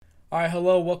All right,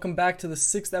 hello, welcome back to the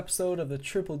sixth episode of the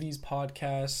Triple D's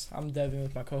podcast. I'm Devin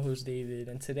with my co-host David,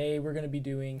 and today we're going to be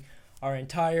doing our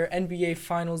entire NBA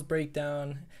Finals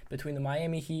breakdown between the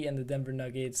Miami Heat and the Denver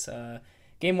Nuggets.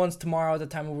 Game one's tomorrow at the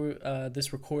time of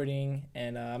this recording,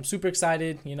 and I'm super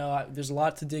excited. There's a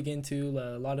lot to dig into,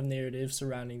 a lot of narratives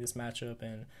surrounding this matchup,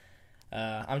 and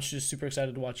I'm just super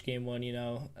excited to watch game one.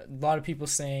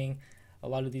 A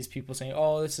lot of these people saying,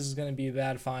 "Oh, this is going to be a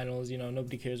bad finals."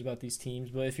 Nobody cares about these teams.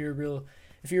 But if you're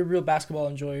a real basketball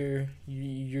enjoyer,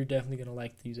 you're definitely going to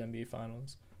like these NBA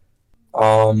finals.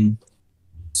 Um,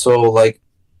 so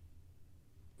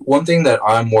one thing that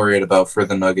I'm worried about for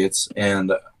the Nuggets,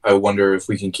 and I wonder if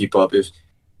we can keep up. If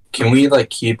can we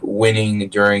keep winning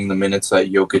during the minutes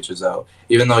that Jokic is out?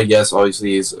 Even though yes,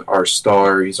 obviously he's our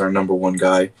star, he's our number one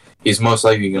guy. He's most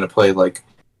likely going to play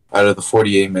out of the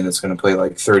 48 minutes, going to play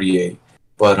 38.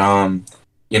 But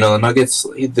the Nuggets,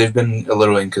 they've been a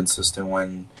little inconsistent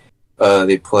when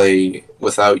they play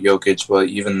without Jokic. But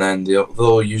even then,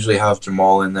 they'll usually have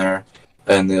Jamal in there,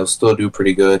 and they'll still do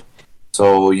pretty good.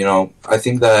 So I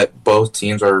think that both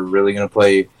teams are really going to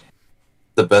play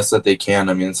the best that they can.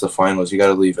 I mean, it's the finals; you got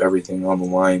to leave everything on the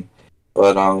line.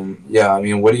 But yeah, I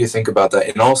mean, what do you think about that?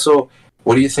 And also,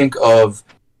 what do you think of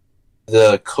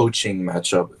the coaching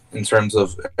matchup in terms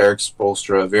of Eric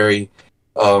Spoelstra,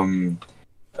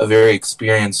 a very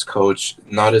experienced coach,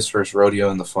 not his first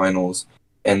rodeo in the finals,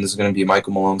 and this is going to be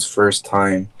Michael Malone's first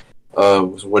time.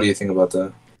 What do you think about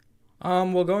that?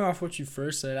 Well, going off what you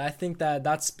first said, I think that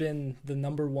that's been the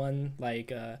number one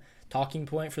talking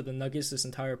point for the Nuggets this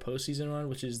entire postseason run,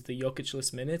 which is the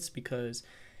Jokic-less minutes, because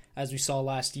as we saw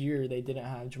last year, they didn't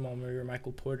have Jamal Murray or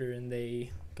Michael Porter, and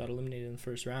they got eliminated in the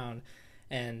first round.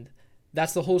 And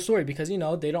that's the whole story because,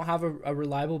 they don't have a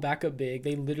reliable backup big.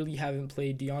 They literally haven't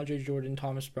played DeAndre Jordan,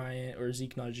 Thomas Bryant, or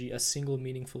Zeke Naji a single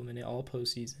meaningful minute all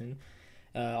postseason.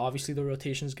 Obviously, the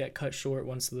rotations get cut short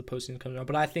once the postseason comes around,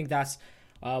 but I think that's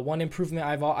one improvement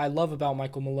I love about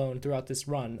Michael Malone throughout this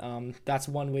run. That's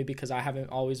one way because I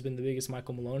haven't always been the biggest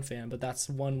Michael Malone fan, but that's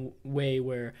one way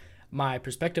where my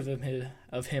perspective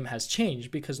of him has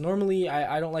changed because normally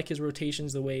I don't like his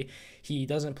rotations the way he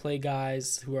doesn't play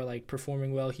guys who are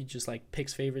performing well. He just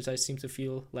picks favorites. I seem to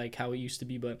feel like how it used to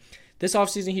be, but this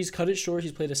offseason he's cut it short.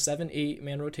 He's played a 7-8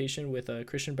 man rotation with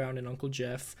Christian Brown and Uncle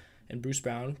Jeff and Bruce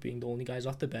Brown being the only guys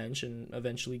off the bench and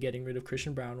eventually getting rid of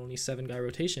Christian Brown, only 7-guy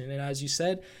rotation. And as you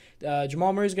said,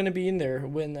 Jamal Murray's going to be in there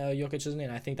when Jokic isn't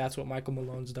in. I think that's what Michael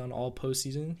Malone's done all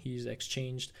postseason. He's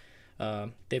exchanged.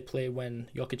 They play when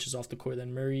Jokic is off the court,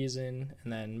 then Murray is in,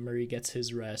 and then Murray gets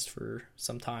his rest for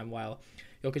some time while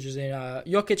Jokic is in.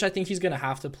 Jokic, I think he's going to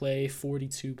have to play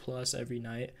 42 plus every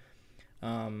night.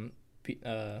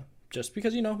 Just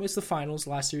because, it's the finals,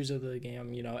 last series of the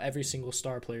game, every single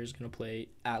star player is going to play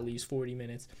at least 40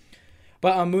 minutes.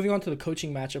 But moving on to the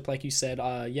coaching matchup, like you said,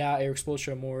 Eric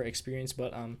Spoelstra more experienced,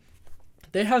 but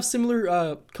they have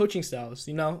similar coaching styles.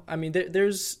 I mean,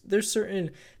 there's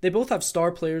certain, they both have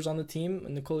star players on the team,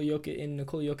 Nikola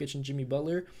Jokic and Jimmy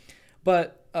Butler,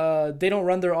 but they don't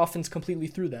run their offense completely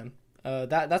through them.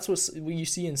 That's what you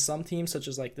see in some teams, such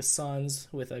as the Suns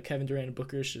with Kevin Durant and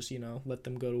Booker. Just let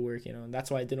them go to work. And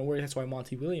that's why it didn't work. That's why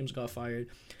Monty Williams got fired.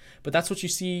 But that's what you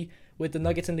see with the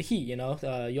Nuggets and the Heat.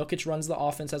 Jokic runs the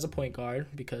offense as a point guard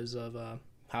because of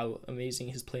how amazing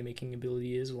his playmaking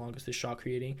ability is, along with his shot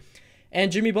creating. And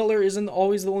Jimmy Butler isn't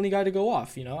always the only guy to go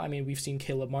off. I mean, we've seen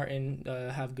Caleb Martin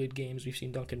have good games. We've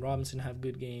seen Duncan Robinson have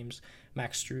good games.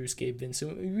 Max Strus, Gabe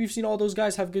Vincent. We've seen all those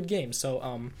guys have good games.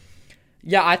 So,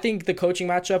 yeah, I think the coaching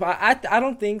matchup, I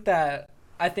don't think that,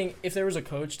 I think if there was a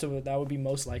coach that would be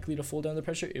most likely to fold under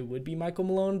pressure, it would be Michael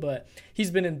Malone, but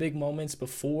he's been in big moments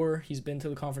before. He's been to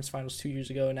the conference finals 2 years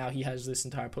ago, and now he has this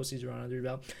entire postseason run under his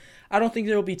belt. I don't think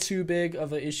there will be too big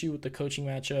of an issue with the coaching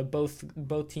matchup.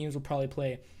 Both teams will probably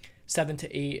play 7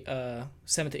 to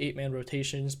 8 man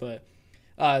rotations, but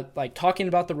talking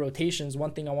about the rotations,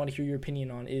 one thing I want to hear your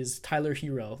opinion on is Tyler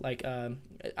Hero.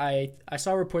 I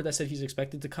saw a report that said he's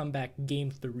expected to come back game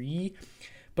 3,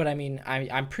 but I mean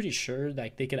I'm pretty sure they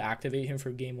could activate him for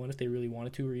game 1 if they really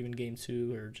wanted to, or even game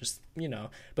 2, or just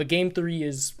But game 3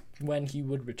 is when he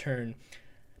would return.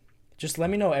 Just let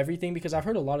me know everything because I've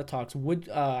heard a lot of talks.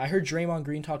 I heard Draymond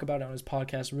Green talk about it on his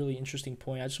podcast. Really interesting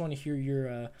point. I just want to hear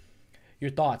your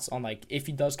thoughts on if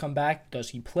he does come back, does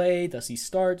he play? Does he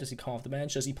start? Does he come off the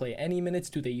bench? Does he play any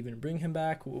minutes? Do they even bring him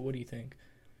back? What do you think?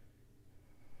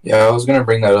 Yeah, I was gonna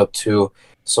bring that up too.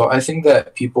 So I think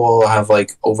that people have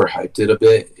overhyped it a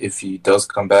bit if he does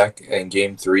come back in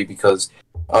Game 3 because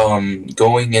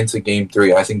going into Game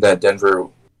 3, I think that Denver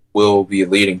will be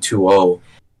leading 2-0,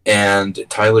 and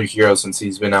Tyler Hero, since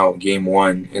he's been out Game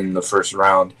 1 in the first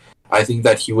round, I think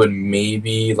that he would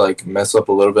maybe like mess up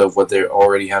a little bit of what they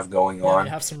already have going Yeah, they on.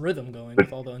 have some rhythm going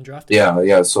with all the undrafted Yeah, guys.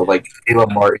 yeah. So Yeah. like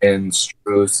Caleb Martin,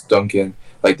 Struce, Duncan,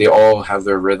 like they all have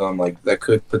their rhythm. Like that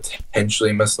could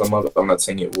potentially mess them up. I'm not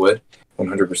saying it would,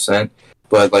 100%.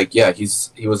 But like, yeah,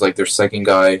 he was like their second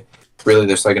guy, really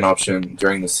their second option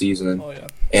during the season, Oh yeah.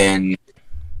 and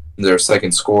their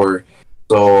second scorer.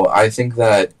 So I think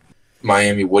that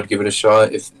Miami would give it a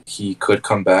shot if he could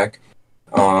come back.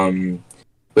 Um,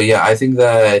 but yeah, I think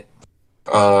that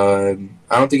I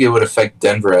don't think it would affect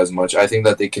Denver as much. I think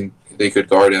that they could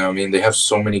guard him. I mean, they have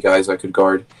so many guys that could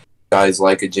guard guys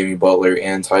like a Jimmy Butler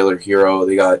and Tyler Hero.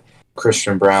 They got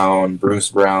Christian Brown, Bruce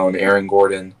Brown, Aaron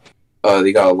Gordon.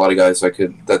 They got a lot of guys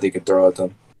that they could throw at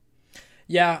them.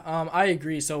 Yeah, I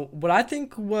agree. So what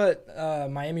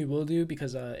Miami will do,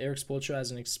 because Eric Spoelstra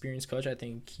as an experienced coach, I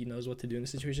think he knows what to do in the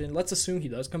situation. Let's assume he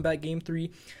does come back game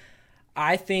 3.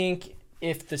 I think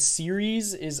if the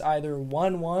series is either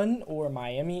 1-1 or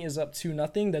Miami is up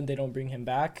 2-0, then they don't bring him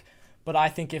back. But I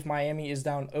think if Miami is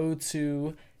down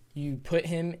 0-2, you put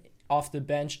him off the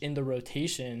bench in the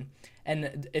rotation.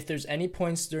 And if there's any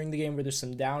points during the game where there's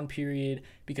some down period,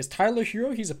 because Tyler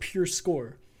Hero, he's a pure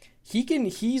scorer.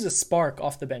 He's a spark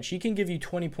off the bench. He can give you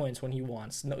 20 points when he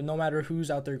wants, no matter who's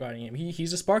out there guarding him.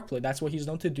 He's a spark play. That's what he's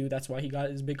known to do. That's why he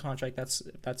got his big contract.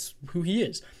 That's who he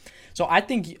is. So I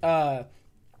think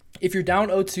if you're down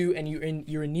 0-2 and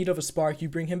you're in need of a spark, you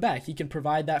bring him back. He can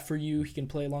provide that for you. He can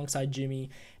play alongside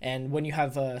Jimmy. And when you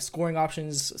have scoring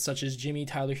options such as Jimmy,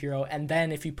 Tyler Hero, and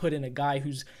then if you put in a guy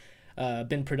who's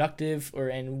been productive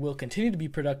and will continue to be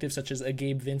productive, such as a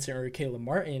Gabe Vincent or a Caleb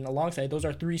Martin, alongside, those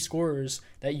are 3 scorers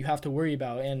that you have to worry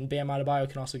about. And Bam Adebayo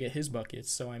can also get his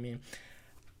buckets. So, I mean,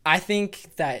 I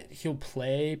think that he'll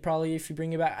play probably if you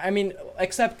bring it back. I mean,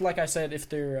 except, like I said, if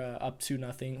they're up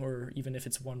 2-0 or even if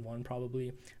it's 1-1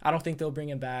 probably. I don't think they'll bring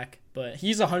him back. But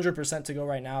he's 100% to go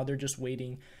right now. They're just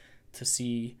waiting to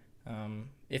see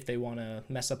if they want to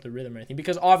mess up the rhythm or anything.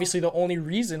 Because obviously the only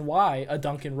reason why a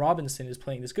Duncan Robinson is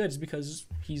playing this good is because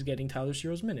he's getting Tyler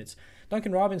Hero's minutes.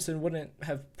 Duncan Robinson wouldn't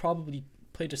have probably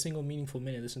played a single meaningful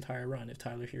minute this entire run if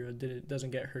Tyler Hero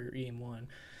doesn't get hurt game 1.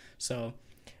 So,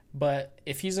 but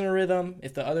if he's in a rhythm,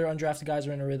 if the other undrafted guys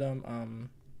are in a rhythm,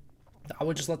 I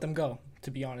would just let them go,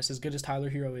 to be honest, as good as Tyler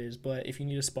Hero is. But if you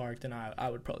need a spark, then I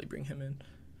would probably bring him in.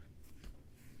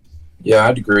 Yeah,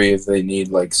 I'd agree if they need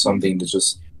like something to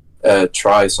just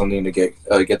try something to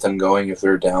get them going if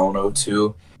they're down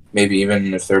 0-2, maybe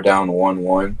even if they're down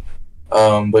 1-1.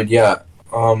 But yeah,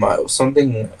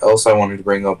 something else I wanted to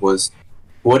bring up was,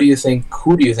 what do you think?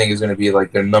 Who do you think is going to be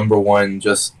like their number one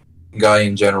just guy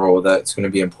in general that's going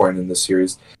to be important in this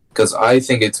series? Because I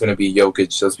think it's going to be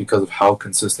Jokic, just because of how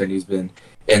consistent he's been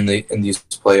in these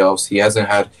playoffs. He hasn't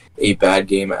had a bad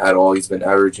game at all. He's been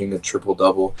averaging a triple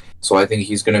double, so I think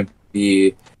he's going to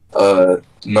be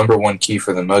number one key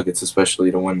for the Nuggets,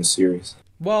 especially to win the series.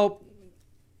 Well,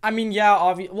 I mean,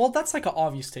 yeah, well, that's like an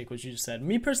obvious take, what you just said.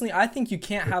 Me personally, I think you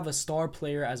can't have a star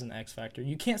player as an X factor.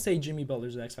 You can't say Jimmy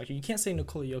Butler's the X factor. You can't say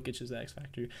Nikola Jokic is the X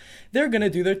factor. They're gonna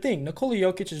do their thing. Nikola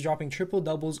Jokic is dropping triple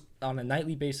doubles on a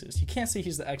nightly basis. You can't say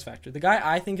he's the X factor. The guy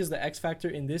I think is the X factor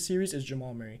in this series is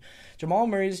Jamal Murray. Jamal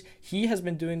Murray's he has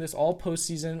been doing this all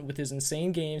postseason with his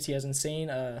insane games. He's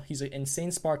an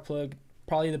insane spark plug.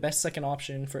 Probably the best second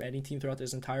option for any team throughout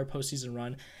this entire postseason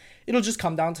run. It'll just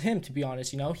come down to him, to be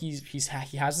honest. You know, he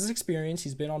has his experience.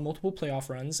 He's been on multiple playoff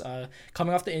runs.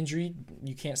 Coming off the injury,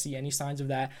 you can't see any signs of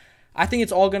that. I think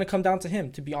it's all going to come down to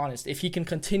him, to be honest. If he can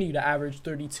continue to average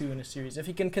 32 in a series, if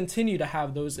he can continue to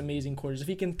have those amazing quarters, if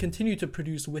he can continue to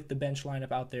produce with the bench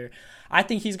lineup out there, I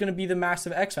think he's going to be the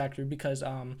massive X factor, because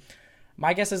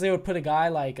my guess is they would put a guy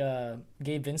like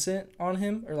Gabe Vincent on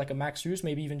him, or like a Max Strus,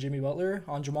 maybe even Jimmy Butler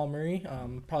on Jamal Murray.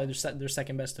 Probably their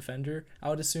second best defender, I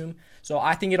would assume. So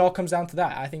I think it all comes down to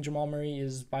that. I think Jamal Murray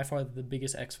is by far the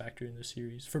biggest X factor in this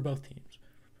series for both teams.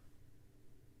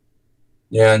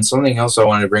 Yeah, and something else I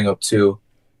wanted to bring up too.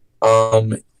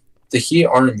 The Heat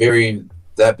aren't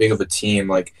that big of a team.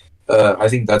 Like, I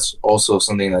think that's also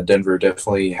something that Denver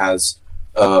definitely has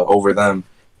over them.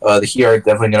 The Heat are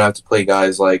definitely gonna have to play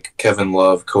guys like Kevin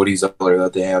Love, Cody Zeller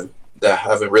that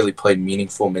haven't really played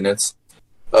meaningful minutes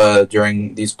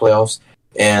during these playoffs,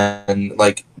 and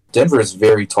like Denver is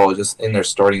very tall just in their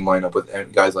starting lineup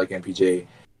with guys like MPJ,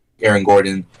 Aaron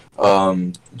Gordon,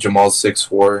 Jamal's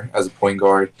 6'4" as a point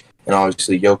guard, and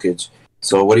obviously Jokic.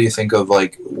 So what do you think of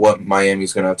like what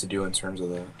Miami's gonna have to do in terms of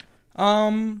that?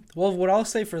 Well, what I'll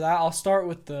say for that, I'll start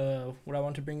with what I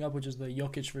want to bring up, which is the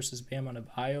Jokic versus Bam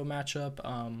Adebayo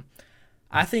matchup.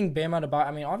 I think Bam Adebayo,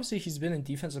 I mean, obviously he's been a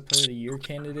defensive player of the year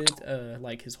candidate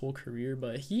like his whole career,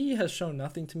 but he has shown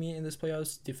nothing to me in this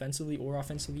playoffs defensively or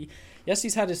offensively. Yes,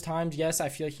 he's had his times. Yes, I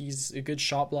feel like he's a good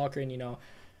shot blocker, and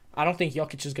I don't think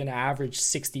Jokic is going to average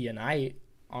 60 a night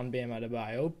on Bam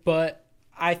Adebayo, but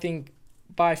I think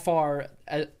by far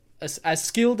as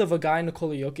skilled of a guy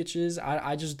Nikola Jokic is,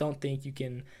 I just don't think you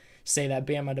can say that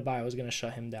Bam Adebayo is going to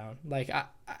shut him down. Like,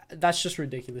 that's just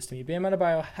ridiculous to me. Bam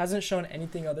Adebayo hasn't shown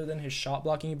anything other than his shot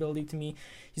blocking ability to me.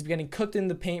 He's been getting cooked in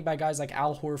the paint by guys like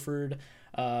Al Horford,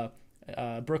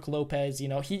 Brook Lopez.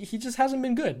 He just hasn't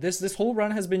been good. This whole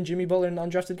run has been Jimmy Butler and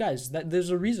undrafted guys. There's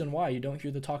a reason why you don't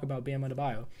hear the talk about Bam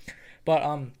Adebayo. But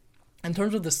in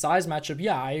terms of the size matchup,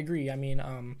 yeah, I agree. I mean,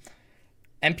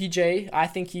 MPJ, I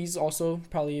think he's also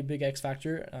probably a big X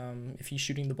factor if he's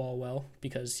shooting the ball well,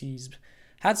 because he's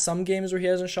had some games where he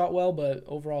hasn't shot well, but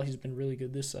overall he's been really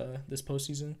good this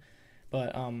postseason.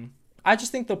 But I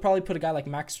just think they'll probably put a guy like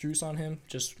Max Strus on him,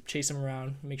 just chase him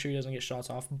around, make sure he doesn't get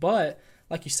shots off. But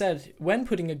like you said, when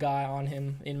putting a guy on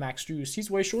him in Max Strus,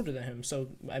 he's way shorter than him. So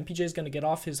MPJ is going to get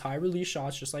off his high release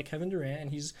shots just like Kevin Durant,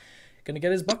 and he's going to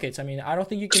get his buckets. I mean, I don't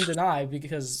think you can deny,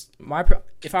 because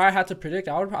if I had to predict,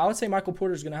 I would say Michael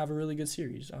Porter is going to have a really good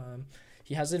series.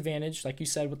 He has advantage, like you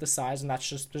said, with the size, and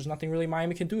there's nothing really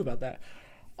Miami can do about that.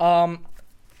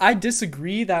 I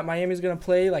disagree that Miami's going to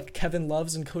play like Kevin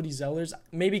Love's and Cody Zeller's.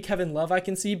 Maybe Kevin Love I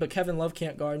can see, but Kevin Love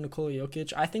can't guard Nikola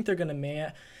Jokic. I think they're going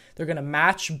to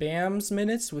match Bam's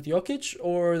minutes with Jokic,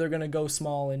 or they're going to go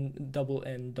small and double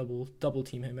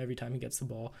team him every time he gets the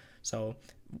ball. So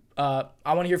I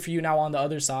want to hear from you now on the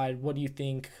other side. What do you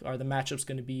think are the matchups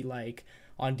going to be like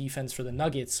on defense for the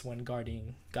Nuggets when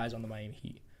guarding guys on the Miami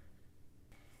Heat?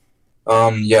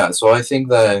 Yeah, so I think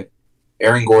that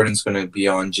Aaron Gordon's going to be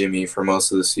on Jimmy for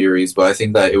most of the series, but I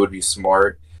think that it would be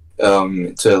smart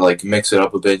to like mix it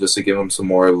up a bit just to give him some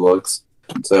more looks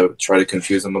to try to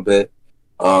confuse him a bit.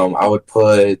 I would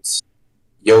put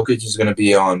Jokic is going to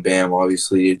be on Bam,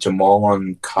 obviously. Jamal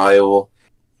on Kyle,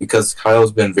 because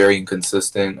Kyle's been very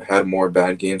inconsistent, had more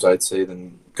bad games, I'd say,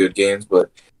 than good games.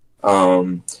 But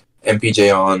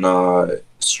MPJ on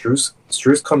Strus.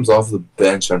 Strus comes off the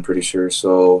bench, I'm pretty sure.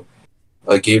 So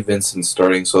Gabe Vincent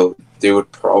starting, so they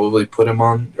would probably put him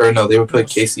on. Or no, they would put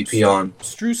KCP on.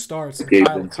 Strus starts,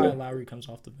 and Kyle Lowry comes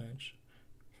off the bench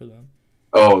for them.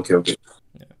 Oh, okay.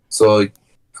 Yeah. So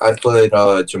I'd put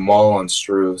Jamal on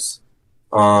Strus,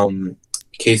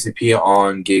 KCP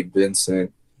on Gabe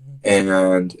Vincent,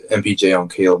 and MPJ on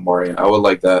Caleb Martin. I would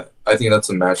like that. I think that's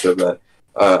a matchup that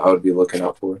I would be looking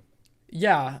out for.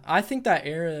 Yeah, I think that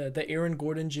the Aaron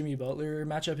Gordon Jimmy Butler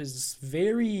matchup is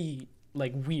very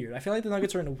weird. I feel like the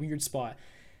Nuggets are in a weird spot.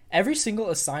 Every single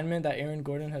assignment that Aaron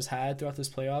Gordon has had throughout this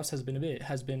playoffs has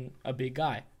been a big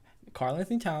guy.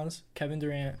 Karl-Anthony Towns, Kevin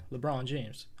Durant, LeBron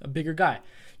James, a bigger guy.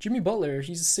 Jimmy Butler,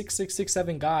 he's a 6'6",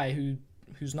 6'7" guy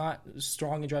who's not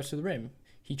strong and drives to the rim.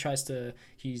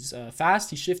 He's fast,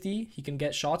 he's shifty, he can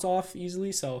get shots off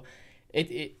easily, so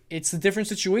it's a different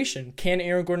situation. Can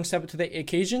Aaron Gordon step up to the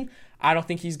occasion? I don't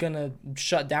think he's going to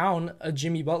shut down a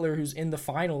Jimmy Butler who's in the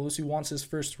finals, who wants his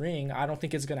first ring. I don't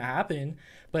think it's going to happen.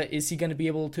 But is he going to be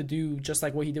able to do just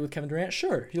like what he did with Kevin Durant?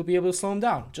 Sure. He'll be able to slow him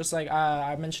down. Just like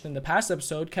I mentioned in the past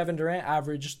episode, Kevin Durant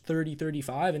averaged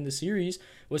 30-35 in the series.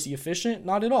 Was he efficient?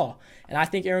 Not at all. And I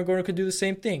think Aaron Gordon could do the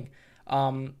same thing.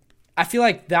 I feel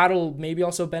like that'll maybe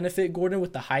also benefit Gordon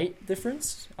with the height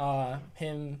difference.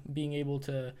 Him being able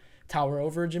to tower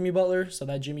over Jimmy Butler so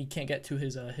that Jimmy can't get to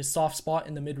his soft spot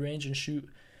in the mid-range and shoot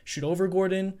over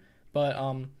Gordon. But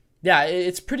yeah,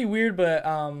 it's pretty weird, but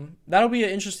that'll be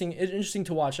interesting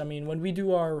to watch. I mean, when we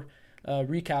do our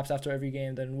recaps after every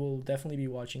game, then we'll definitely be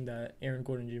watching that Aaron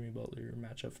Gordon Jimmy Butler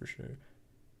matchup for sure.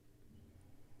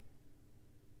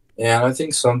 Yeah, and I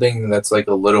think something that's a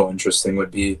little interesting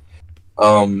would be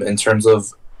in terms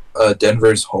of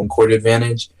Denver's home court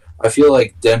advantage. I feel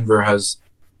like Denver has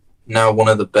now one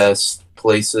of the best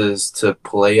places to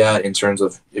play at in terms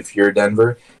of if you're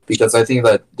Denver, because I think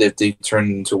that if they turn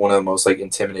into one of the most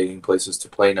intimidating places to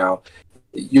play now,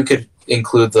 you could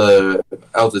include the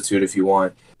altitude if you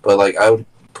want, but I would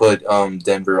put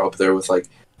Denver up there with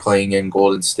playing in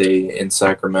Golden State, in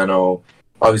Sacramento.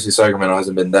 Obviously Sacramento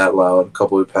hasn't been that loud a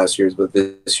couple of past years, but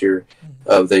this year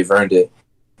they've earned it.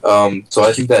 So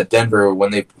I think that Denver,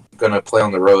 when they're going to play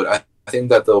on the road, I think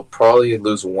that they'll probably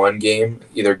lose one game,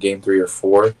 either game 3 or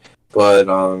 4. But,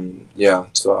 yeah,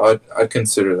 so I'd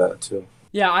consider that too.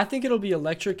 Yeah, I think it'll be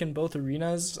electric in both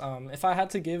arenas. If I had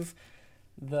to give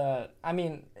I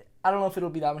don't know if it'll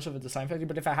be that much of a design factor,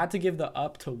 but if I had to give the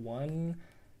up to one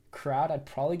crowd, I'd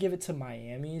probably give it to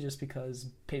Miami just because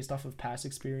based off of past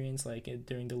experience, like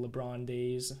during the LeBron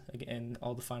days and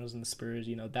all the finals in the Spurs,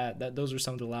 that those are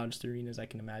some of the loudest arenas I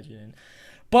can imagine.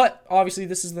 But obviously,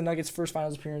 this is the Nuggets' first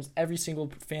finals appearance. Every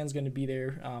single fan's going to be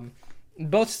there.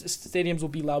 Both stadiums will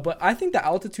be loud, but I think the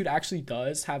altitude actually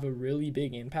does have a really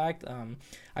big impact.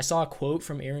 I saw a quote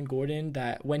from Aaron Gordon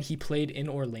that when he played in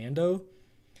Orlando,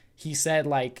 he said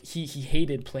like he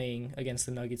hated playing against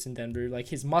the Nuggets in Denver. Like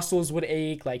his muscles would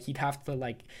ache. Like he'd have to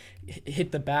like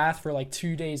hit the bath for like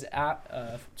 2 days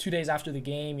 2 days after the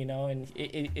game, and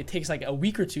it takes like a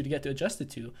week or two to get adjusted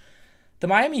to. The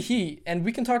Miami Heat, and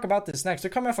we can talk about this next, they're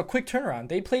coming off a quick turnaround.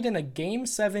 They played in a Game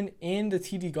 7 in the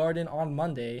TD Garden on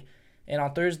Monday, and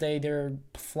on Thursday they're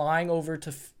flying over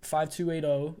to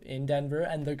 5280 in Denver,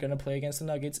 and they're going to play against the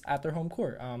Nuggets at their home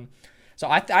court. So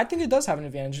I think it does have an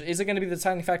advantage. Is it going to be the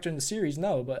deciding factor in the series?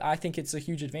 No, but I think it's a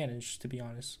huge advantage, to be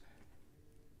honest.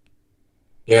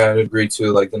 Yeah, I'd agree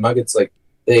too. Like the Nuggets, like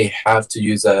they have to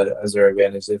use that as their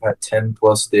advantage. They've had 10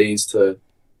 plus days to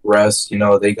rest.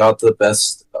 They got the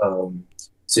best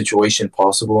situation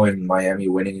possible in Miami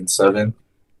winning in 7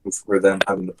 for them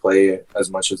having to play as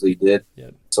much as they did.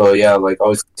 Yep. So yeah, like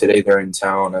obviously today they're in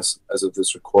town as of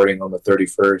this recording on the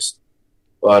 31st.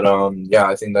 But yeah,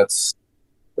 I think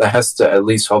that has to at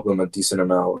least help them a decent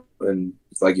amount. And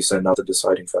like you said, not the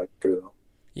deciding factor though.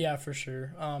 Yeah, for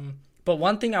sure. But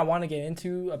one thing I want to get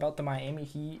into about the Miami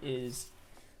Heat is,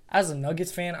 as a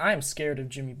Nuggets fan, I am scared of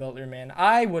Jimmy Butler, man.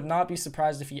 I would not be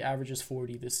surprised if he averages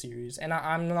 40 this series, and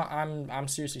I'm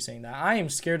seriously saying that. I am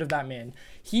scared of that man.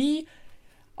 He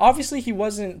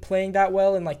wasn't playing that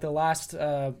well in like the last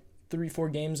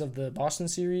 3-4 games of the Boston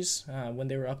series when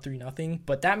they were up 3-0.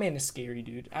 But that man is scary,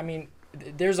 dude. I mean,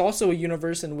 there's also a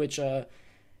universe in which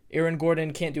Aaron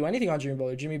Gordon can't do anything on Jimmy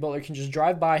Butler. Jimmy Butler can just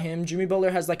drive by him. Jimmy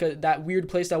Butler has like that weird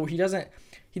play style where he doesn't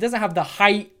have the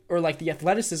height or like the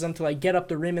athleticism to like get up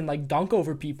the rim and like dunk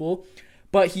over people,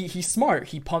 but he's smart.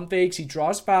 He pump fakes, he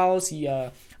draws fouls, he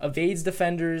evades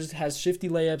defenders, has shifty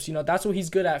layups. That's what he's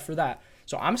good at for that.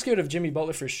 So I'm scared of Jimmy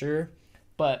Butler for sure.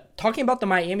 But talking about the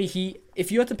Miami Heat, if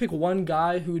you had to pick one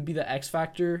guy who would be the X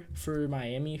factor for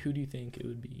Miami, who do you think it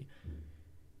would be?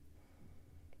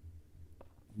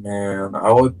 Man,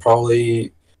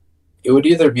 it would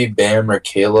either be Bam or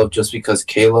Caleb, just because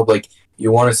Caleb, like,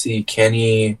 you want to see, can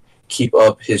he keep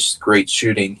up his great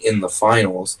shooting in the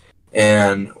finals?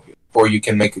 Or you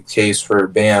can make a case for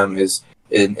Bam is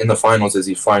in the finals, is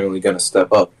he finally going to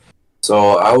step up?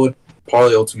 So I would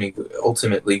probably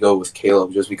ultimately go with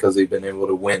Caleb, just because they've been able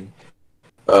to win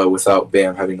without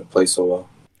Bam having to play so well.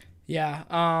 Yeah,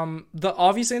 the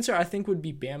obvious answer I think would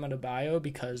be Bam Adebayo,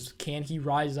 because can he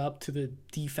rise up to the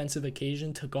defensive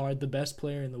occasion to guard the best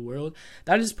player in the world?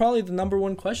 That is probably the number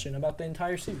one question about the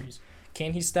entire series.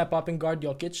 Can he step up and guard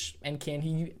Jokic, and can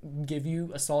he give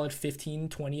you a solid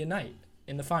 15-20 a night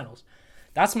in the finals?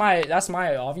 That's my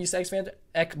obvious X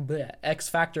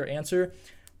factor answer.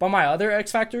 But my other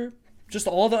X factor, just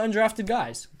all the undrafted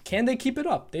guys. Can they keep it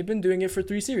up? They've been doing it for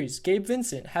 3 series. Gabe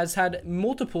Vincent has had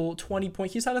multiple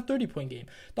 20-point. He's had a 30-point game.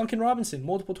 Duncan Robinson,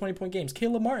 multiple 20-point games.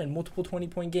 Caleb Martin, multiple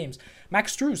 20-point games.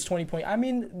 Max Strus, 20-point. I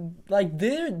mean, like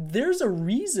there's a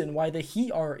reason why the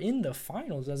Heat are in the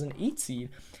finals as an 8 seed.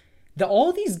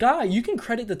 All these guys, you can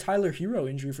credit the Tyler Hero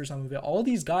injury for some of it. All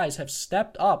these guys have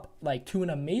stepped up like to an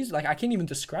amazing, like I can't even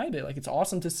describe it. Like it's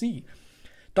awesome to see.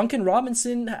 Duncan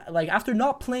Robinson, like after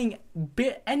not playing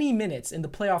any minutes in the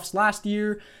playoffs last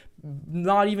year,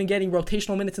 not even getting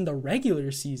rotational minutes in the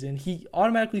regular season, he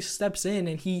automatically steps in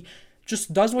and he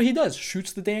just does what he does,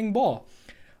 shoots the dang ball.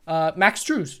 Max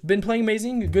Strus, been playing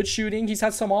amazing, good shooting. He's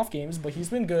had some off games, but he's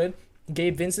been good.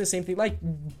 Gabe Vincent, same thing. Like,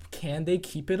 can they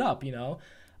keep it up,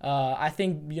 I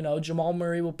think, Jamal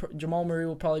Murray will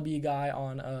probably be a guy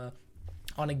on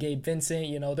a Gabe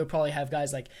Vincent. They'll probably have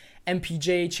guys like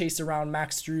MPJ chase around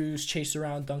Max Strus, chase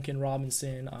around Duncan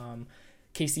Robinson,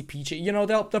 KCP.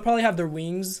 They'll probably have their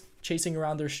wings chasing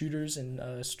around their shooters and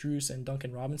Strus and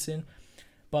Duncan Robinson.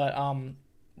 But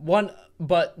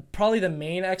probably the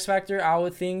main X factor I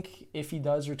would think if he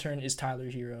does return is Tyler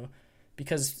Hero,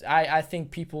 because I think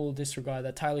people disregard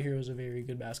that Tyler Hero is a very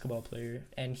good basketball player,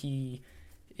 and he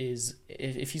is,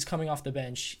 if he's coming off the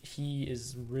bench, he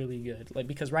is really good. Like,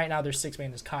 because right now their 6th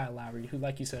man is Kyle Lowry, who,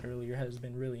 like you said earlier, has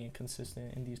been really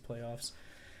inconsistent in these playoffs.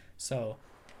 So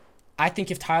I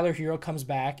think if Tyler Hero comes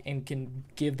back and can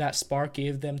give that spark,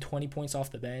 give them 20 points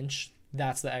off the bench,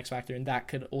 that's the X factor, and that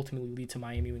could ultimately lead to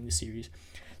Miami winning the series.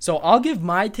 So I'll give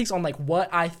my takes on like what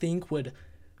I think would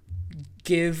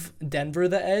give Denver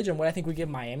the edge and what I think would give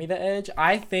Miami the edge.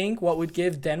 I think what would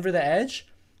give Denver the edge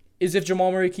is if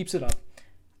Jamal Murray keeps it up.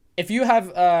 if you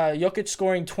have Jokic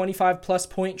scoring 25-plus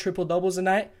point triple-doubles a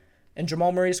night and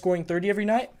Jamal Murray scoring 30 every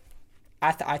night,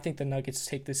 I think the Nuggets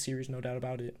take this series, no doubt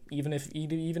about it. Even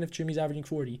if Jimmy's averaging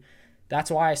 40.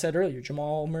 That's why I said earlier,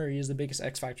 Jamal Murray is the biggest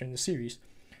X factor in the series.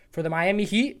 For the Miami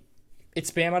Heat, it's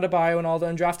Bam Adebayo and all the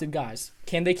undrafted guys.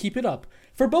 Can they keep it up?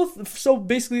 For both, so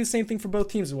basically the same thing for both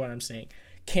teams is what I'm saying.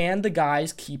 Can the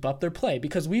guys keep up their play?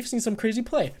 Because we've seen some crazy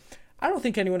play. I don't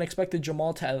think anyone expected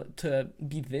Jamal to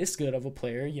be this good of a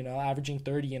player, averaging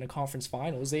 30 in a conference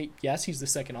finals. Yes, he's the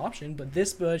second option, but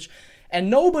this much.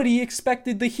 And nobody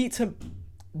expected the Heat to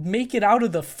make it out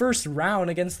of the first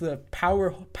round against the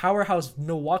powerhouse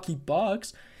Milwaukee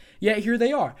Bucks. Yet here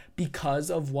they are because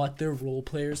of what their role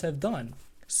players have done.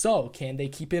 So can they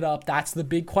keep it up? That's the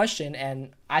big question.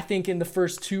 And I think in the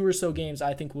first 2 or so games,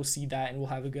 I think we'll see that and we'll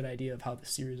have a good idea of how the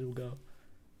series will go.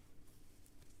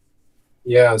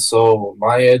 Yeah, so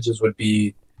my edges would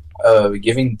be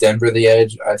giving Denver the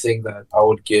edge. I think that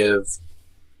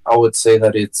I would say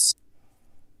that it's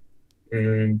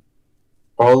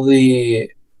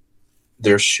probably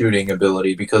their shooting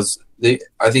ability, because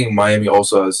I think Miami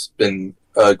also has been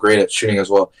great at shooting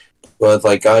as well. But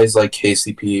like guys like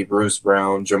KCP, Bruce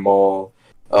Brown, Jamal,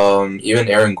 even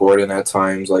Aaron Gordon at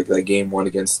times, like that game 1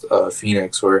 against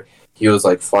Phoenix where he was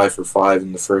like 5 for 5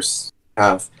 in the first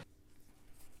half.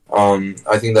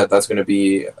 I think that's going to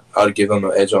be, I would give them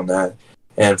an edge on that.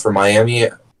 And for Miami,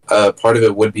 part of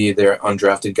it would be their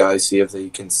undrafted guys, see if they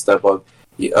can step up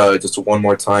just one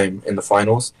more time in the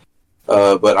finals.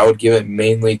 But I would give it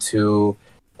mainly to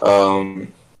the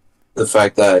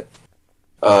fact that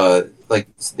like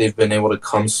they've been able to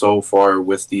come so far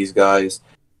with these guys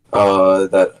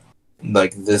that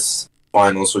like this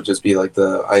finals would just be like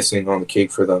the icing on the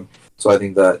cake for them. So I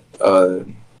think that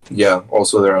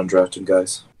also they're undrafted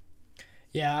guys.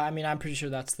 Yeah, I mean, I'm pretty sure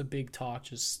that's the big talk,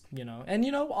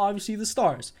 and obviously the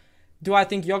stars. Do I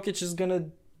think Jokic is gonna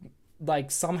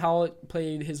somehow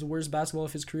play his worst basketball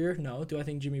of his career? No. Do I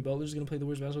think Jimmy Butler is gonna play the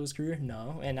worst basketball of his career?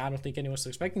 No. And I don't think anyone's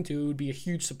expecting to. It would be a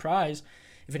huge surprise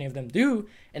if any of them do.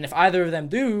 And if either of them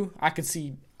do, I could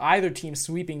see either team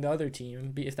sweeping the other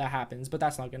team if that happens. But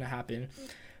that's not gonna happen.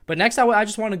 But next, I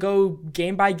just want to go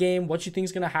game by game. What you think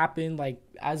is gonna happen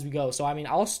as we go? So I mean,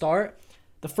 I'll start.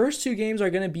 The first 2 games are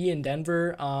going to be in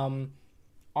Denver.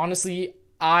 Honestly,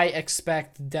 I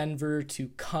expect Denver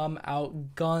to come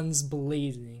out guns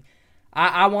blazing.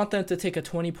 I want them to take a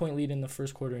 20-point lead in the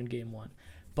first quarter in game 1.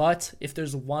 But if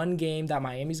there's one game that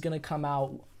Miami's going to come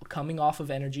out coming off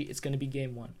of energy, it's going to be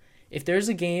game 1. If there's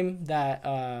a game that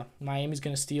Miami's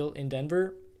going to steal in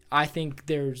Denver, I think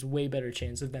there's way better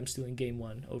chance of them stealing game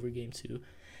 1 over game 2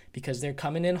 because they're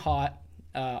coming in hot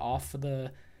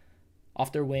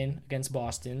off their win against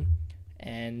Boston.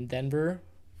 And Denver,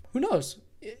 who knows?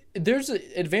 There's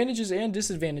advantages and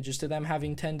disadvantages to them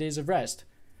having 10 days of rest.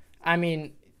 I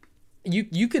mean,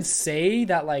 you could say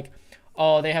that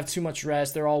they have too much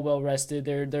rest, they're all well rested,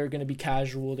 they're going to be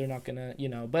casual, they're not going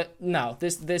to, but no,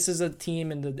 this is a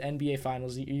team in the NBA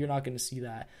Finals, you're not going to see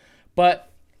that.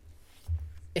 But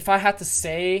if I had to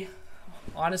say,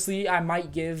 honestly, I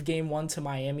might give game 1 to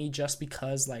Miami just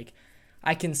because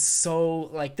I can this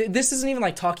isn't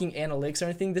even talking analytics or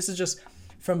anything. This is just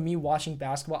from me watching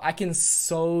basketball. I can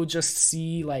just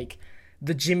see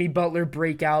the Jimmy Butler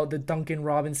breakout, the Duncan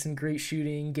Robinson great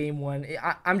shooting game 1.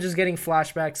 I'm just getting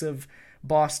flashbacks of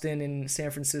Boston and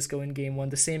San Francisco in game 1.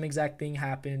 The same exact thing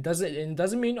happened.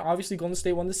 Doesn't mean obviously Golden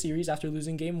State won the series after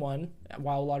losing game 1,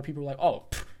 while a lot of people were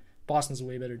Boston's a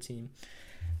way better team.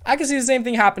 I can see the same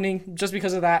thing happening just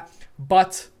because of that,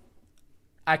 but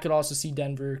I could also see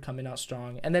Denver coming out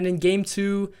strong. And then in game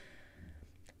 2,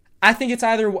 I think it's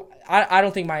either... I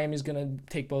don't think Miami's going to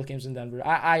take both games in Denver.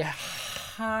 I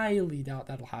highly doubt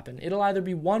that'll happen. It'll either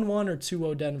be 1-1 or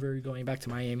 2-0 Denver going back to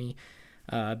Miami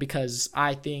because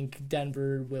I think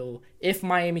Denver will... If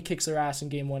Miami kicks their ass in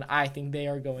game 1, I think they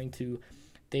are going to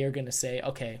say,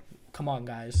 okay, come on,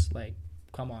 guys.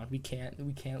 Come on. We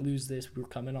can't lose this. We're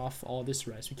coming off all this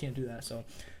rest. We can't do that. So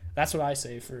that's what I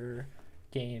say for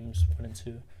games 1 and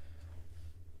 2.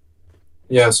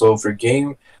 Yeah, so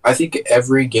I think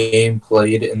every game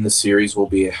played in the series will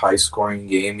be a high-scoring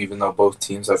game, even though both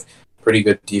teams have pretty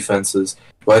good defenses.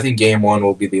 But I think game 1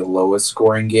 will be the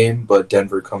lowest-scoring game, but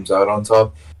Denver comes out on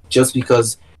top. Just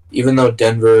because even though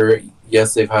Denver,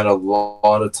 yes, they've had a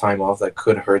lot of time off that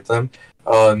could hurt them,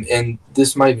 and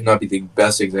this might not be the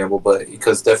best example, but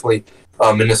because definitely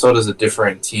Minnesota's a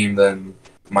different team than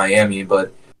Miami,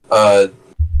 but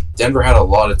Denver had a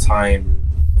lot of time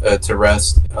to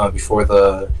rest before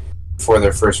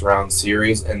their first round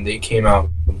series, and they came out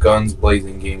guns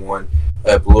blazing game 1,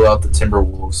 blew out the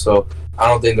Timberwolves. So I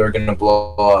don't think they're going to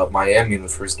blow out Miami in the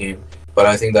first game, but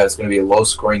I think that it's going to be a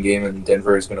low-scoring game, and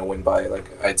Denver is going to win by, like,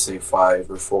 I'd say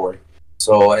 5 or 4.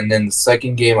 So, and then the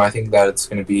second game, I think that it's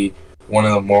going to be one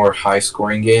of the more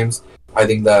high-scoring games. I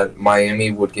think that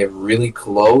Miami would get really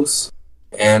close,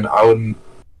 and I would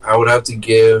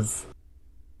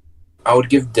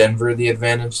give Denver the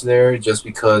advantage there just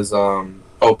because.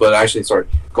 But actually, sorry.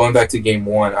 Going back to game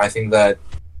one, I think that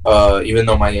even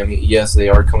though Miami, yes, they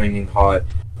are coming in hot.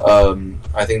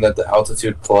 I think that the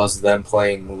altitude plus them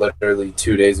playing literally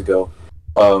 2 days ago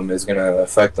is going to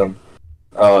affect them.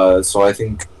 So I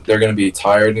think they're going to be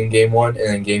tired in game one,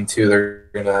 and in game two they're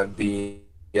going to be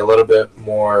a little bit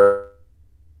more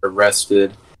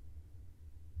rested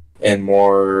and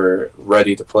more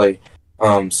ready to play.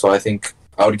 So I think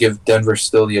I would give Denver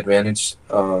still the advantage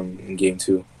in game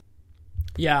two.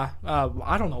 Yeah,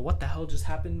 I don't know what the hell just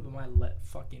happened, but my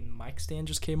fucking mic stand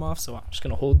just came off, so I'm just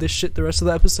gonna hold this shit the rest of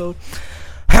the episode.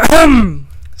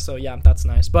 So yeah, that's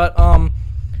nice. But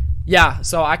yeah,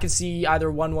 so I can see either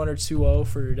 1-1 or 2-0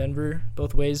 for Denver,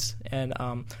 both ways. And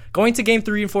going to game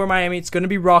 3 and 4 Miami, it's gonna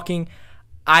be rocking.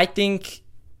 I think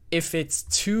if it's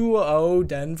 2-0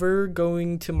 Denver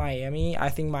going to Miami, I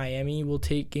think Miami will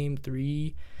take game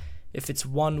 3. If it's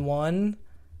 1-1,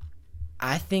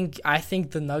 I think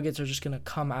the Nuggets are just gonna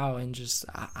come out and just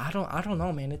I don't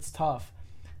know, man. It's tough.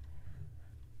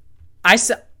 I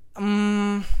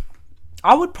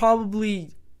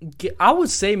would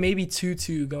say maybe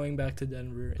 2-2 going back to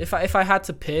Denver if I had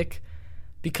to pick,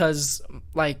 because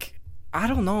like I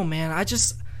don't know, man.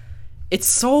 It's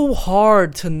so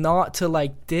hard to not to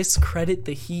like discredit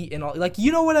the Heat and all, like,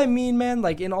 you know what I mean, man?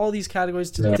 Like in all these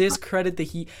categories to discredit the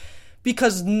Heat.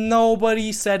 Because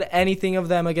nobody said anything of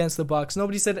them against the Bucks.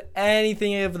 Nobody said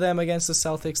anything of them against the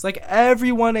Celtics. Like,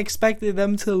 everyone expected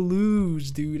them to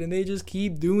lose, dude. And they just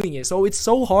keep doing it. So it's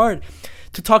so hard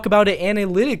to talk about it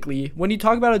analytically. When you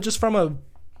talk about it just from a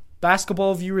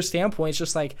basketball viewer standpoint, it's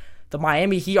just like the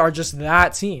Miami Heat are just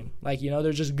that team. Like, you know,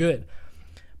 they're just good.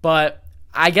 But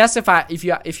I guess if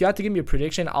you had to give me a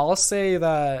prediction, I'll say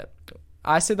that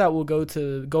we'll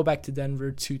go back to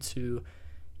Denver 2-2.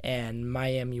 And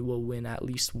Miami will win at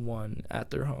least one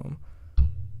at their home.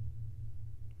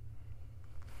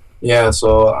 Yeah,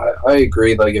 so I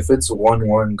agree. Like, if it's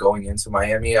 1-1 going into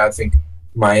Miami, I think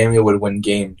Miami would win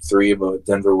game 3, but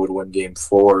Denver would win game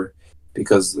 4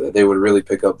 because they would really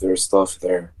pick up their stuff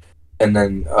there. And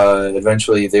then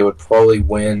eventually they would probably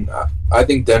win. I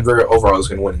think Denver overall is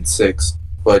going to win in 6.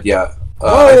 But yeah.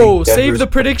 Whoa, save the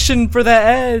prediction for the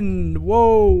end.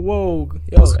 Whoa.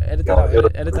 Yo, edit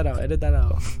that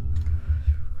out.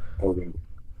 Okay.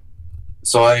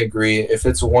 So I agree. If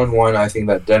it's 1-1, I think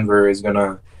that Denver is going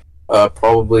to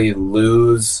probably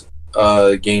lose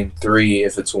game 3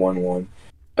 if it's 1-1.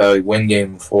 Win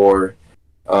game 4.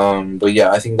 But yeah,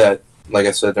 I think that, like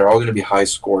I said, they're all going to be high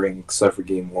scoring except for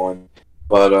game 1.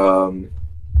 But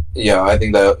yeah, I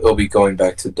think that it'll be going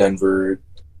back to Denver.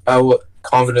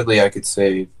 Confidently, I could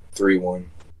say 3-1.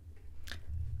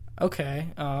 Okay.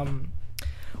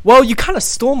 Well, you kind of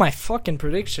stole my fucking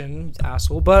prediction,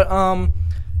 asshole. But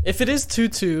if it is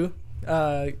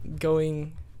 2-2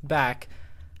 going back,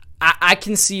 I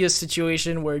can see a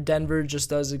situation where Denver just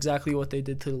does exactly what they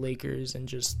did to the Lakers and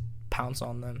just pounce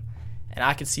on them. And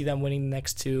I could see them winning the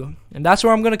next 2. And that's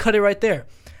where I'm going to cut it right there.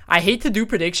 I hate to do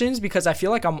predictions because I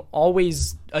feel like I'm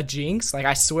always a jinx. Like,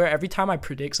 I swear every time I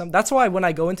predict something. That's why when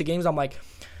I go into games, I'm like,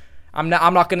 I'm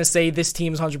not going to say this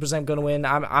team's 100% going to win.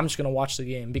 I'm just going to watch the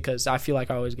game because I feel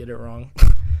like I always get it wrong.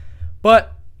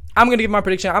 But I'm going to give my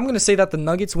prediction. I'm going to say that the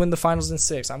Nuggets win the finals in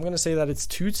 6. I'm going to say that it's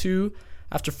 2-2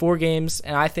 after 4 games.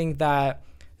 And I think that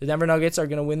the Denver Nuggets are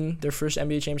going to win their first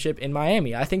NBA championship in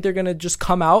Miami. I think they're going to just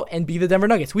come out and be the Denver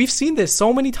Nuggets. We've seen this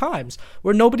so many times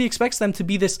where nobody expects them to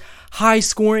be this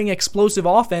high-scoring, explosive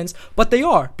offense, but they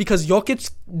are because Jokic,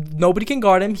 nobody can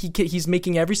guard him. He's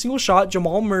making every single shot.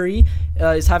 Jamal Murray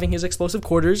is having his explosive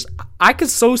quarters. I could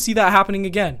so see that happening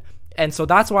again. And so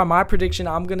that's why my prediction,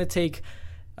 I'm going to take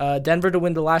Denver to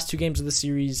win the last 2 games of the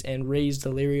series and raise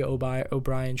the Larry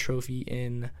O'Brien trophy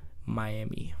in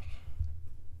Miami.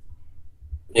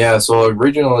 Yeah, so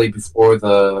originally before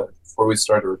we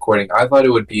started recording, I thought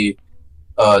it would be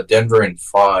Denver in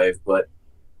 5, but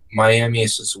Miami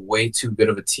is just way too good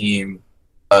of a team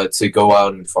to go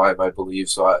out in 5, I believe.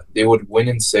 So they would win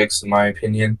in 6, in my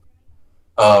opinion.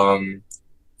 And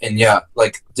yeah,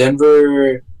 like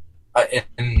Denver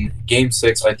in Game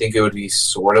 6, I think it would be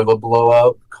sort of a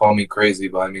blowout. Call me crazy,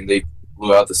 but I mean they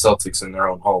blew out the Celtics in their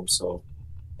own home. So,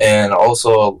 and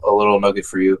also a little nugget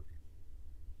for you.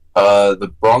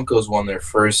 The Broncos won their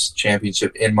first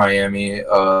championship in Miami.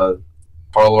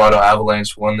 Colorado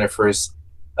Avalanche won their first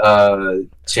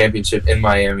championship in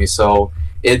Miami. So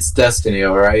it's destiny,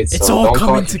 all right. It's So all don't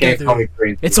coming you can't call together. me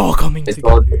crazy. It's all coming It's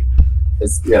together. all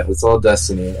it's all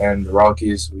destiny. And the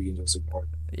Rockies, we can just ignore.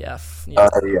 Yeah. Yeah.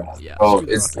 Oh, Screw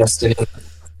the it's Rockets. destiny.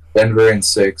 Denver in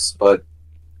 6, but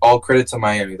all credit to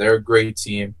Miami. They're a great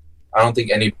team. I don't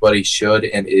think anybody should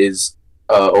and is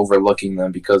overlooking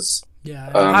them because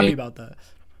Yeah, I'm happy about that.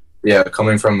 yeah,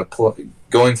 going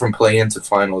from play into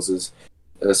finals is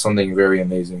something very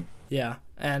amazing. Yeah,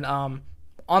 and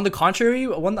on the contrary,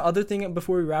 one other thing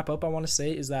before we wrap up, I want to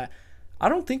say is that I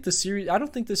don't think the series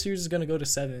is going to go to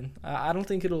 7. I don't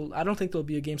think there'll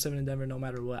be a game 7 in Denver no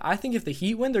matter what. I think if the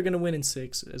Heat win, they're going to win in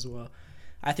 6 as well.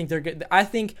 I think they're good. I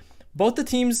think both the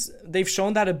teams, they've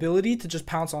shown that ability to just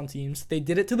pounce on teams. They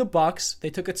did it to the Bucks. They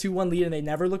took a 2-1 lead and they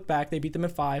never looked back. They beat them in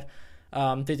 5.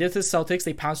 They did it to the Celtics.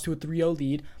 They pounced to a 3-0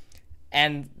 lead.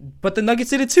 But the Nuggets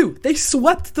did it too. They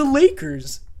swept the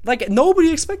Lakers. Like,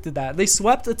 nobody expected that. They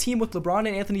swept a team with LeBron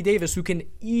and Anthony Davis who can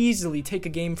easily take a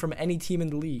game from any team in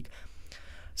the league.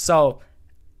 So,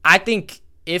 I think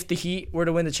if the Heat were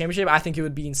to win the championship, I think it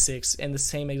would be in 6 in the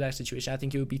same exact situation. I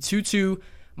think it would be 2-2.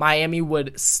 Miami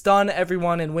would stun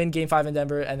everyone and win Game 5 in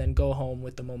Denver and then go home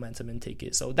with the momentum and take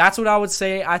it. So, that's what I would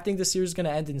say. I think the series is going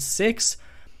to end in 6.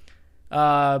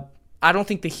 I don't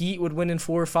think the Heat would win in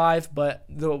 4 or 5, but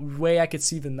the way I could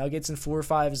see the Nuggets in 4 or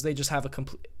 5 is they just have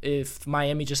if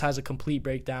Miami just has a complete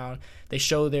breakdown, they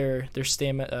show their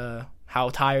stamina, how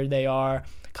tired they are,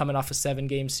 coming off a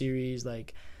 7-game series,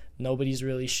 like nobody's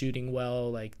really shooting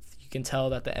well, like you can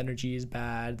tell that the energy is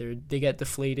bad, they get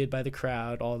deflated by the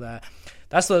crowd, all that.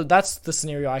 That's the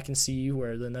scenario I can see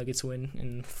where the Nuggets win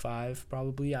in 5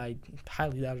 probably. I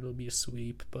highly doubt it'll be a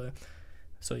sweep, but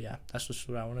so yeah, that's just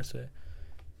what I want to say.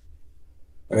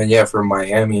 And yeah, for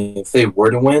Miami, if they were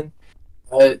to win,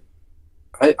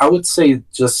 I would say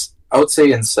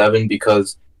in 7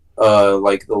 because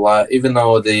like even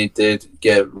though they did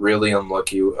get really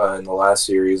unlucky in the last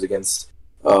series against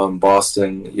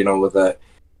Boston, with that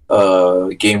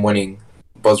game-winning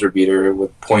buzzer beater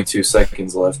with 0.2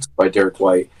 seconds left by Derek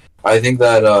White, I think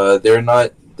that they're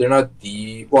not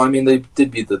the well. I mean, they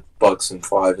did beat the Bucks in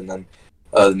 5 and then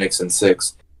the Knicks in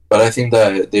 6. But I think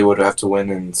that they would have to win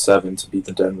in 7 to beat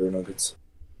the Denver Nuggets.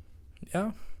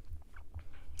 Yeah.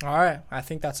 All right. I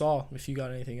think that's all. If you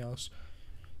got anything else.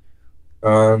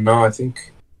 No, I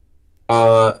think.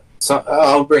 So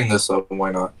I'll bring this up.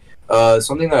 Why not?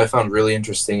 Something that I found really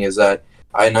interesting is that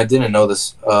I didn't know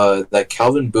this. That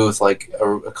Calvin Booth, like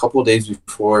a couple of days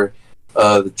before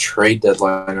the trade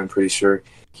deadline, I'm pretty sure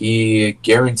he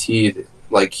guaranteed.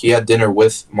 Like, he had dinner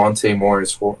with Monte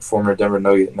Morris, former Denver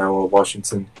Nugget, now a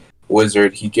Washington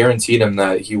Wizard. He guaranteed him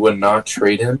that he would not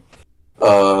trade him.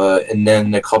 And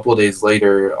then a couple of days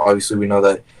later, obviously we know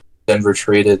that Denver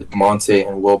traded Monte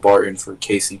and Will Barton for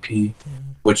KCP,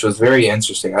 which was very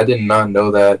interesting. I did not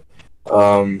know that.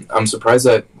 I'm surprised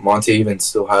that Monte even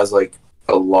still has, like,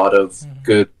 a lot of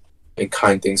good and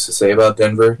kind things to say about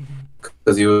Denver,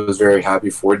 because he was very happy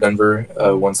for Denver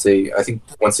once they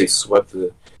swept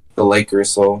the Lakers.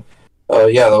 So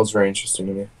yeah, that was very interesting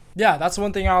to me. Yeah, that's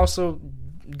one thing.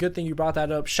 Good thing you brought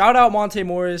that up. Shout out Monte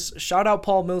Morris, shout out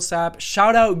Paul Millsap,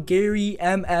 shout out Gary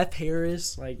MF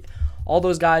Harris. Like, all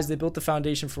those guys, they built the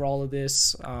foundation for all of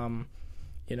this. The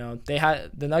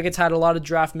Nuggets had a lot of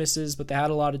draft misses, but they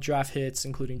had a lot of draft hits,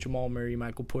 including Jamal Murray,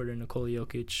 Michael Porter, and Nikola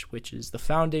Jokic, which is the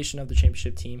foundation of the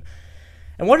championship team.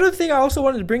 And one other thing I also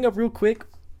wanted to bring up real quick,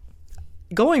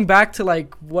 going back to,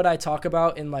 like, what I talk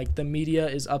about in, like, the media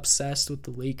is obsessed with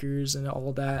the Lakers and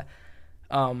all that.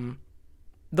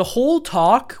 The whole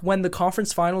talk when the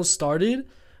conference finals started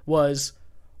was,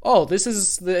 oh, this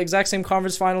is the exact same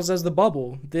conference finals as the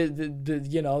bubble.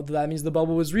 That means the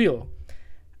bubble was real.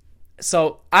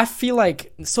 So I feel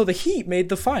like, the Heat made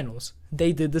the finals.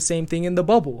 They did the same thing in the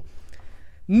bubble.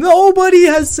 Nobody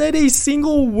has said a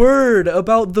single word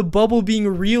about the bubble being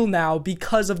real now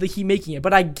because of the Heat making it.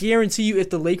 But I guarantee you, if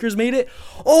the Lakers made it,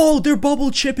 oh, their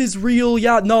bubble chip is real.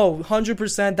 Yeah, no,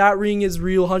 100%. That ring is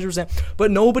real, 100%.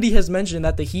 But nobody has mentioned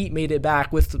that the Heat made it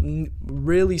back with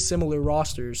really similar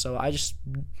rosters. So I just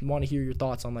want to hear your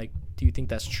thoughts on, like, do you think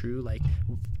that's true? Like,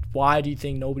 why do you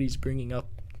think nobody's bringing up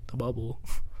the bubble?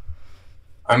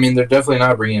 I mean, they're definitely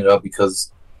not bringing it up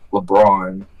because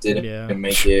LeBron didn't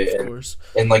make it,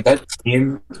 and like that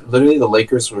team, literally the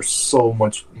Lakers were so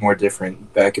much more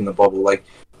different back in the bubble. Like,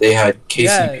 they had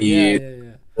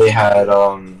KCP, they had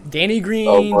Danny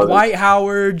Green, Dwight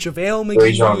Howard, JaVale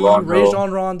McGee,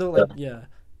 Rajon Rondo, exactly. Yeah,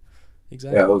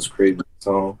 it was crazy.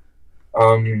 So,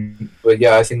 but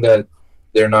yeah, I think that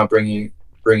they're not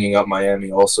bringing up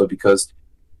Miami also because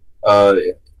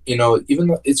even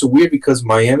though it's weird because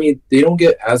Miami, they don't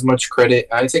get as much credit.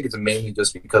 I think it's mainly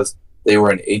just because they were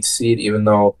an 8th seed, even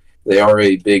though they are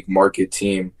a big market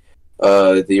team.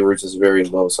 They were just very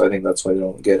low, so I think that's why they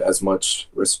don't get as much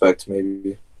respect,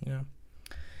 maybe. Yeah.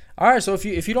 All right, so if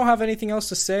you don't have anything else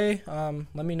to say,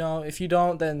 let me know. If you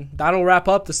don't, then that'll wrap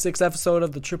up the 6th episode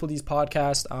of the Triple D's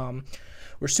podcast.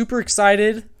 We're super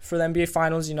excited for the NBA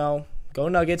Finals. Go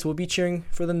Nuggets. We'll be cheering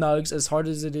for the Nugs as hard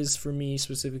as it is for me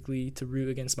specifically to root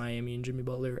against Miami and Jimmy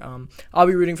Butler. I'll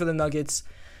be rooting for the Nuggets.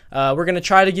 We're going to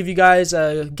try to give you guys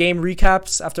game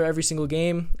recaps after every single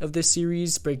game of this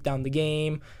series, break down the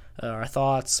game, our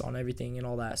thoughts on everything and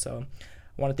all that. So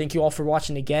I want to thank you all for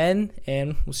watching again,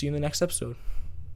 and we'll see you in the next episode.